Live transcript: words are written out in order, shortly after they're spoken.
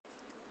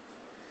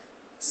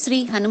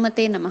Sri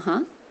Hanumate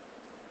Namaha.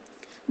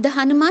 The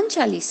Hanuman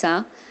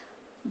Chalisa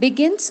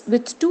begins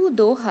with two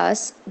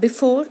dohas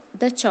before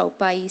the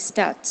Chaupai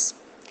starts.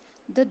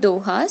 The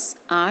dohas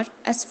are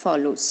as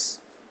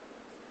follows.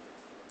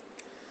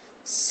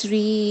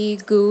 Sri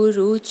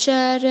Guru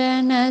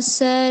Charana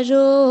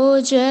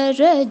Saroja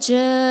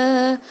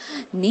Raja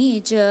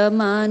Nija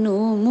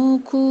Manu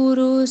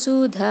Mukuru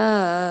Sudhari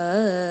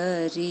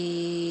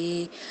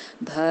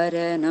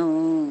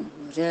Bharanau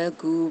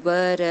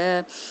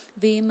Raghubara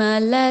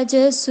Vimala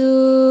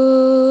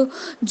Jasu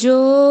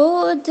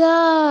Jodayaka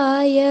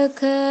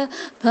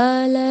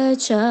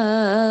Palachari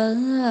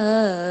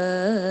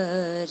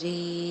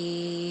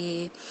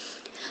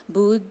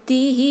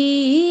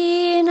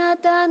बुद्धिहीन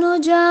तनु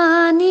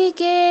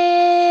जानिके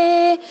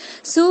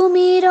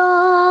सुमिरो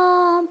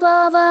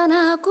पवन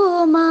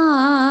कुमार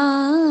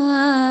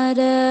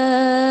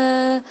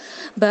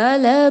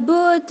बल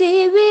बुद्धि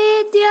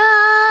विद्या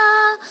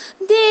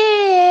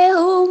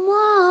देहु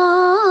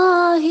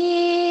मोहि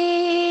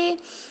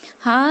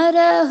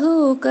हरहु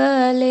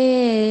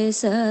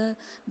कलेस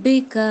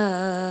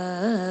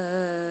विकार